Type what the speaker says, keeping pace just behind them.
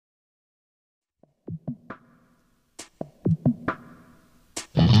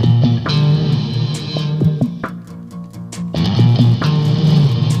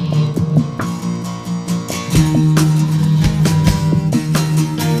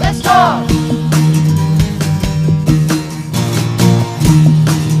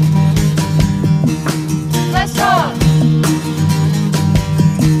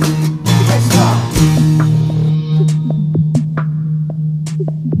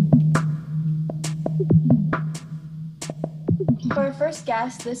first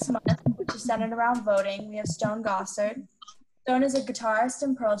guest this month, which is centered around voting, we have Gossard. Stone is a guitarist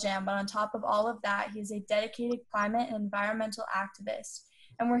in Pearl Jam, but on top of all of that, he is a dedicated climate and environmental activist.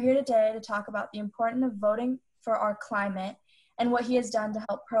 And we're here today to talk about the importance of voting for our climate and what he has done to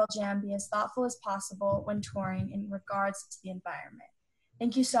help Pearl Jam be as thoughtful as possible when touring in regards to the environment.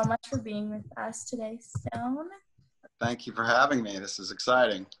 Thank you so much for being with us today, Stone. Thank you for having me. This is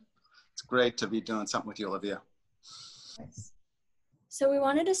exciting. It's great to be doing something with you, Olivia. Yes. So we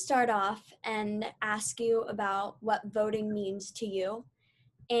wanted to start off and ask you about what voting means to you,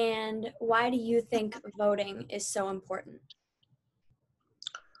 and why do you think voting is so important?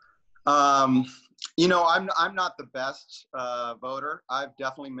 I'm not the best voter. I've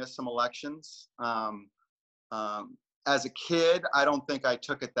definitely missed some elections. As a kid, I don't think I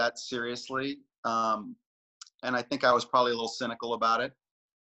took it that seriously, and I think I was probably a little cynical about it.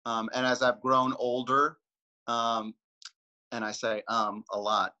 And as I've grown older, and I say a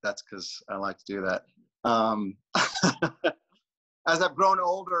lot, that's because I like to do that. As I've grown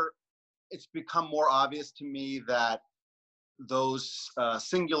older, it's become more obvious to me that those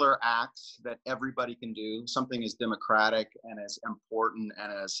singular acts that everybody can do, something as democratic and as important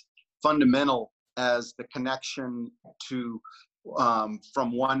and as fundamental as the connection to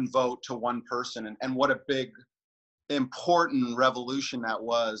from one vote to one person, and what a big important revolution that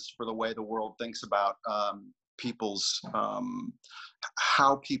was for the way the world thinks about people's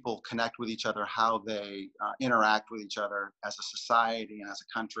how people connect with each other, how they interact with each other as a society and as a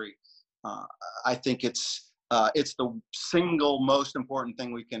country. I think it's the single most important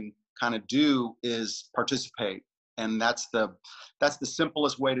thing we can kind of do is participate, and that's the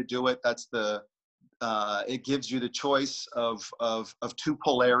simplest way to do it. That's it gives you the choice of two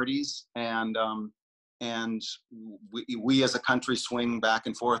polarities, and we as a country swing back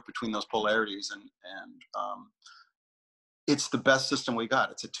and forth between those polarities, and it's the best system we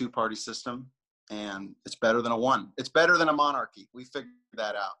got. It's a two-party system, and it's better than a one. It's better than a monarchy. We figured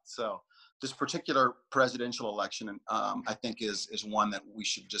that out. So this particular presidential election, I think, is one that we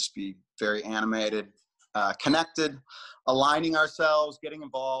should just be very animated, connected, aligning ourselves, getting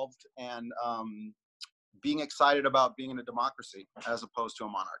involved, and being excited about being in a democracy as opposed to a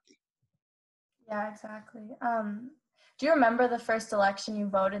monarchy. Yeah, exactly. Do you remember the first election you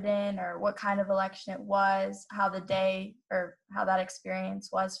voted in, or what kind of election it was, how the day or how that experience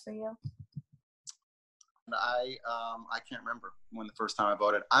was for you? I can't remember when the first time I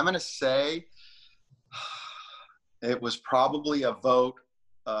voted. I'm going to say it was probably a vote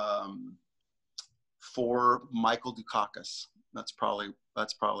for Michael Dukakis. That's probably.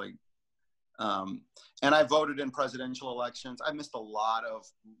 And I voted in presidential elections. I missed a lot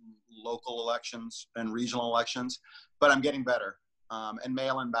of local elections and regional elections, but I'm getting better. And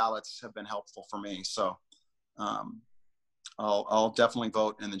mail-in ballots have been helpful for me. So I'll definitely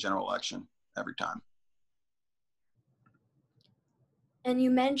vote in the general election every time. And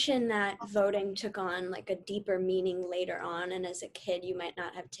you mentioned that voting took on like a deeper meaning later on, and as a kid you might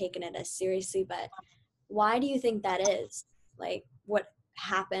not have taken it as seriously, but why do you think that is? Like, what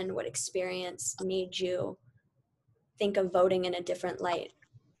happened, what experience made you think of voting in a different light?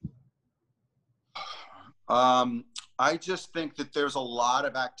 I just think that there's a lot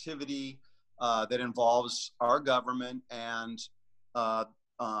of activity that involves our government and the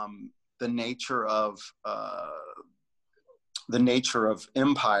nature of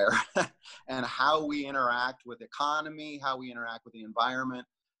empire and how we interact with economy, how we interact with the environment,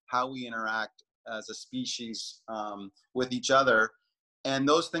 how we interact as a species with each other. And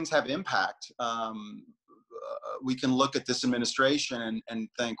those things have impact. We can look at this administration and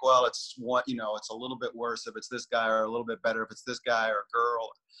think, well, it's a little bit worse if it's this guy, or a little bit better if it's this guy or a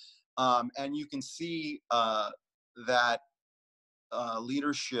girl. And you can see that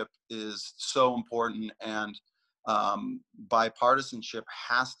leadership is so important, and bipartisanship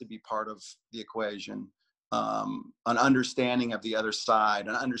has to be part of the equation. An understanding of the other side,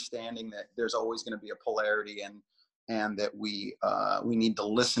 an understanding that there's always going to be a polarity, and that we need to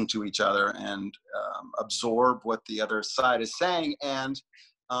listen to each other and absorb what the other side is saying, and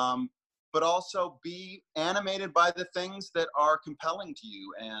but also be animated by the things that are compelling to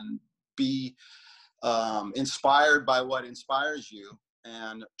you, and be inspired by what inspires you,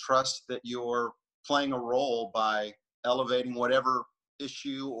 and trust that you're playing a role by elevating whatever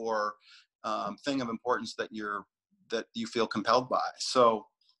issue or thing of importance that you feel compelled by. So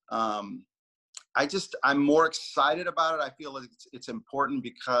I'm more excited about it. I feel like it's important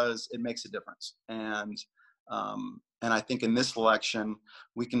because it makes a difference. And I think in this election,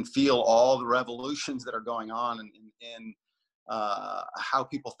 we can feel all the revolutions that are going on in how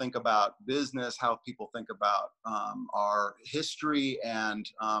people think about business, how people think about our history, and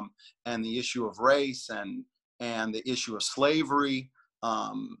the issue of race, and the issue of slavery.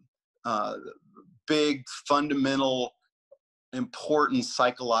 Big, fundamental, important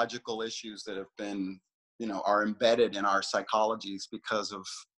psychological issues that have been, are embedded in our psychologies because of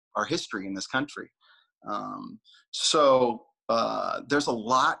our history in this country. So there's a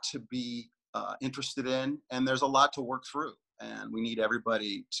lot to be interested in, and there's a lot to work through, and we need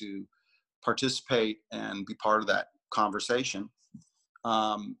everybody to participate and be part of that conversation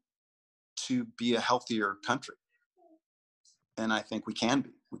to be a healthier country. And I think we could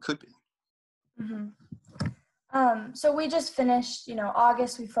be. Mm-hmm. So we just finished,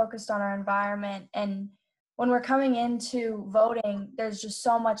 August, we focused on our environment, and when we're coming into voting, there's just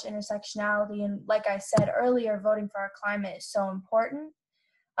so much intersectionality. And like I said earlier, voting for our climate is so important.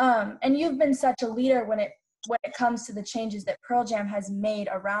 And you've been such a leader when it comes to the changes that Pearl Jam has made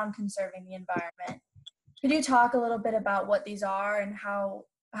around conserving the environment. Could you talk a little bit about what these are and how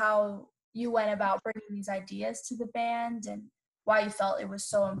you went about bringing these ideas to the band, and why you felt it was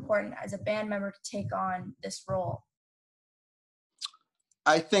so important as a band member to take on this role?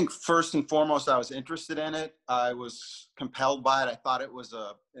 I think first and foremost, I was interested in it. I was compelled by it. I thought it was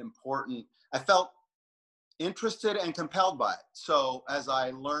I felt interested and compelled by it. So as I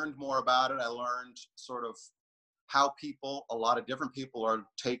learned more about it, I learned sort of how a lot of different people are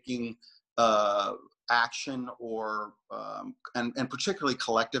taking action, or and particularly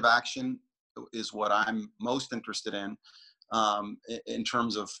collective action is what I'm most interested in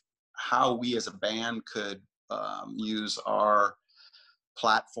terms of how we as a band could use our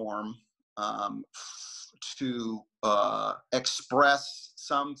platform to express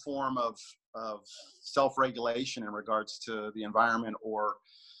some form of self-regulation in regards to the environment, or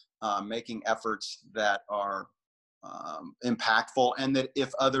making efforts that are impactful, and that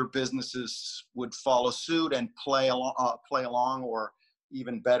if other businesses would follow suit and play along, or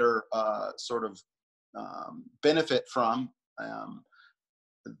even better sort of benefit from,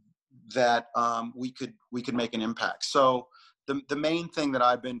 that we could make an impact. So the main thing that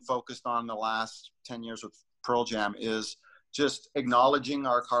I've been focused on the last 10 years with Pearl Jam is just acknowledging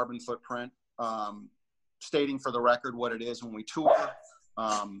our carbon footprint, stating for the record what it is when we tour,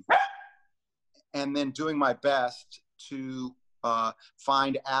 and then doing my best to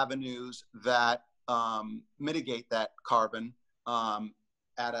find avenues that mitigate that carbon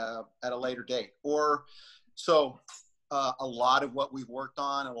at a later date. A lot of what we've worked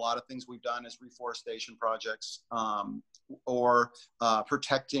on, and a lot of things we've done, is reforestation projects, or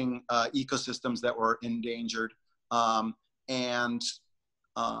protecting ecosystems that were endangered.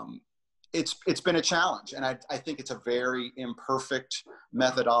 It's been a challenge, and I think it's a very imperfect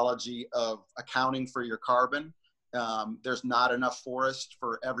methodology of accounting for your carbon. There's not enough forest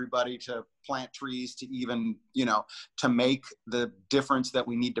for everybody to plant trees to even, to make the difference that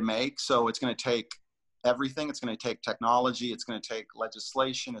we need to make. So it's going to take everything. It's going to take technology. It's going to take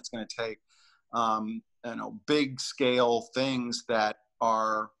legislation. It's going to take, big scale things that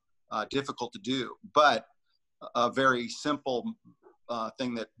are difficult to do. But a very simple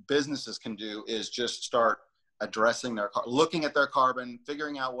thing that businesses can do is just start addressing looking at their carbon,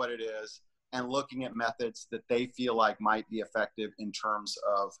 figuring out what it is, and looking at methods that they feel like might be effective in terms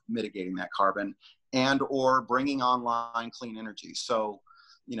of mitigating that carbon, and or bringing online clean energy. So,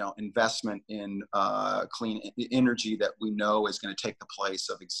 investment in clean energy that we know is going to take the place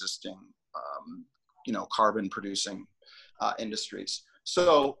of existing, carbon producing industries.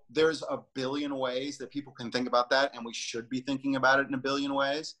 So there's a billion ways that people can think about that, and we should be thinking about it in a billion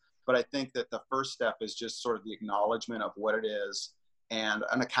ways. But I think that the first step is just sort of the acknowledgement of what it is, and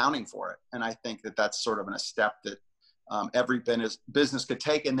an accounting for it. And I think that that's sort of a step that every business could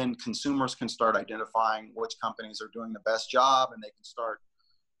take, and then consumers can start identifying which companies are doing the best job, and they can start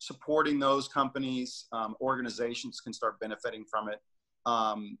supporting those companies. Organizations can start benefiting from it.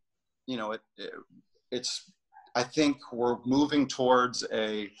 I think we're moving towards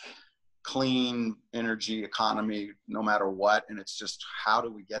a clean energy economy no matter what, and it's just how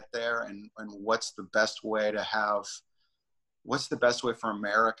do we get there, and what's the best way for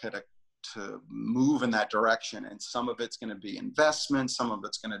America to move in that direction. And some of it's going to be investment, some of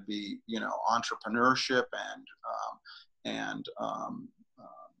it's going to be entrepreneurship, and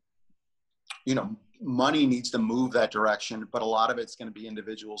money needs to move that direction, but a lot of it's going to be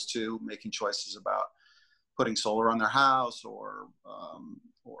individuals too, making choices about putting solar on their house, or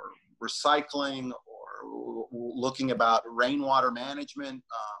recycling, or looking about rainwater management,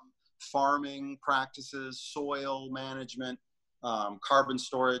 farming practices, soil management, carbon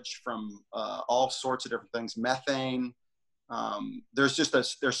storage from all sorts of different things, methane,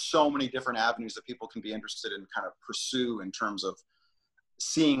 there's so many different avenues that people can be interested in kind of pursue in terms of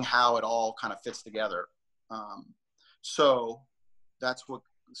seeing how it all kind of fits together. So that's what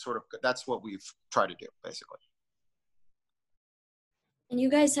we've tried to do, basically. And you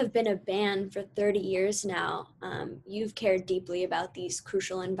guys have been a band for 30 years now. You've cared deeply about these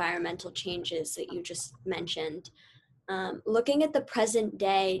crucial environmental changes that you just mentioned. Looking at the present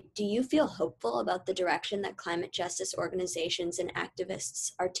day, do you feel hopeful about the direction that climate justice organizations and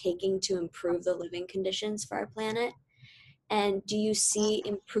activists are taking to improve the living conditions for our planet? And do you see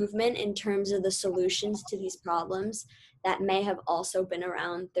improvement in terms of the solutions to these problems that may have also been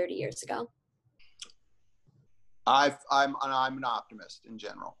around 30 years ago? I'm an optimist in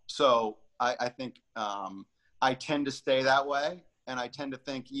general. So I think I tend to stay that way. And I tend to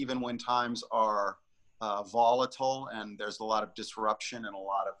think even when times are volatile and there's a lot of disruption and a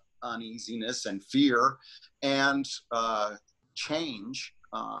lot of uneasiness and fear and change,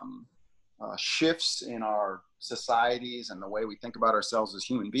 shifts in our societies and the way we think about ourselves as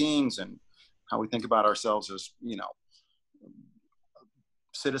human beings and how we think about ourselves as,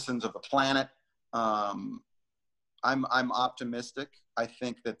 citizens of the planet. I'm optimistic. I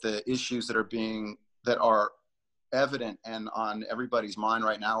think that the issues that are evident and on everybody's mind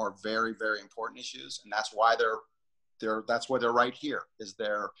right now are very, very important issues, and that's why they're right here. Is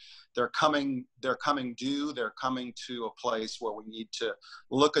they're coming due. They're coming to a place where we need to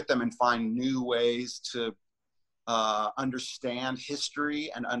look at them and find new ways to understand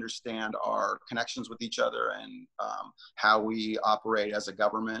history and understand our connections with each other and how we operate as a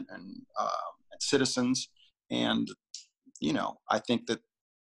government and citizens. And, I think that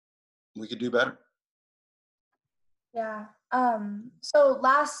we could do better. Yeah. So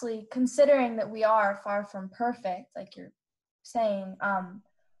lastly, considering that we are far from perfect, like you're saying,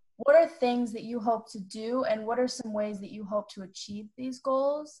 what are things that you hope to do, and what are some ways that you hope to achieve these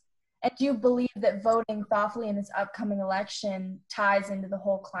goals? And do you believe that voting thoughtfully in this upcoming election ties into the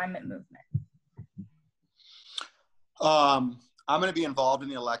whole climate movement? I'm going to be involved in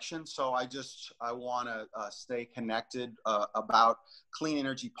the election, so I want to stay connected about clean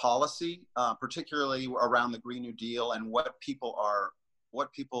energy policy, particularly around the Green New Deal and what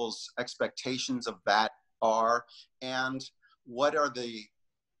people's expectations of that are, and what are the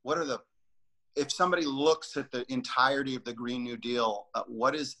if somebody looks at the entirety of the Green New Deal,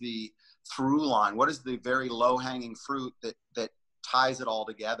 what is the through line? What is the very low hanging fruit that ties it all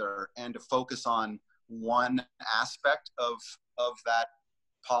together, and to focus on one aspect of that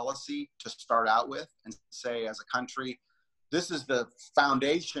policy to start out with and say, as a country, this is the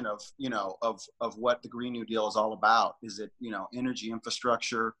foundation of what the Green New Deal is all about. Is it, energy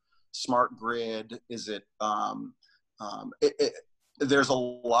infrastructure, smart grid? Is it, there's a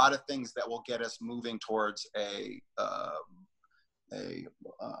lot of things that will get us moving towards a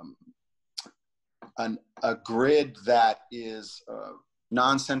grid that is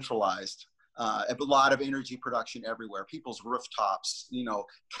non-centralized. A lot of energy production everywhere, people's rooftops,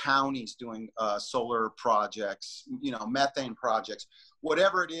 counties doing solar projects, methane projects,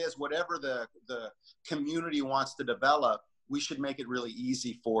 whatever it is, whatever the community wants to develop, we should make it really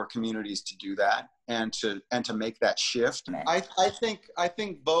easy for communities to do that and to make that shift. I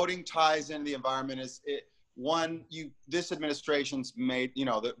think voting ties into the environment. This administration's made,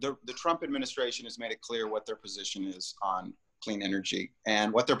 the Trump administration has made it clear what their position is on clean energy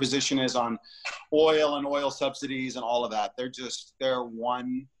and what their position is on oil and oil subsidies and all of that. They're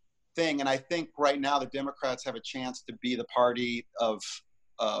one thing. And I think right now the Democrats have a chance to be the party of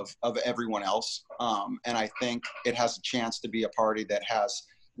everyone else. And I think it has a chance to be a party that has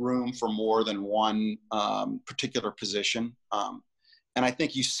room for more than one particular position. And I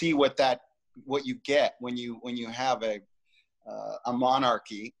think you see what you get when you have a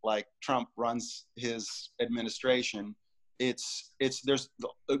monarchy like Trump runs his administration. It's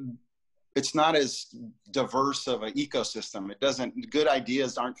not as diverse of an ecosystem. Good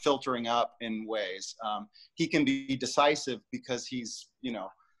ideas aren't filtering up in ways. He can be decisive because he's,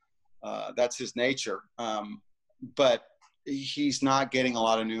 that's his nature. But he's not getting a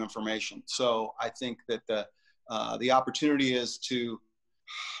lot of new information. So I think that the opportunity is to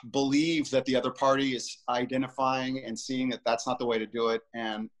believe that the other party is identifying and seeing that that's not the way to do it,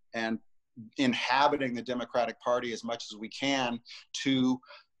 and inhabiting the Democratic Party as much as we can to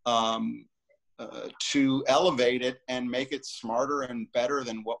elevate it and make it smarter and better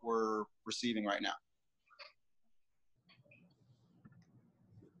than what we're receiving right now.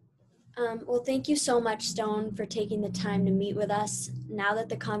 Well, thank you so much, Stone, for taking the time to meet with us. Now that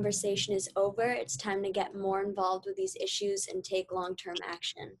the conversation is over, it's time to get more involved with these issues and take long-term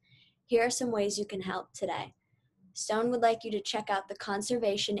action. Here are some ways you can help today. Stone would like you to check out the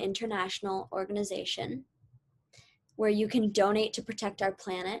Conservation International organization, where you can donate to protect our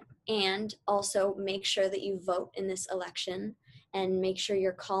planet, and also make sure that you vote in this election, and make sure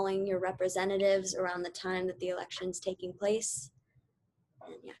you're calling your representatives around the time that the election's taking place.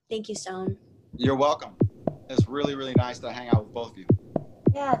 And yeah, thank you, Stone. You're welcome. It's really, really nice to hang out with both of you.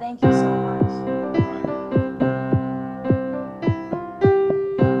 Yeah, thank you so much.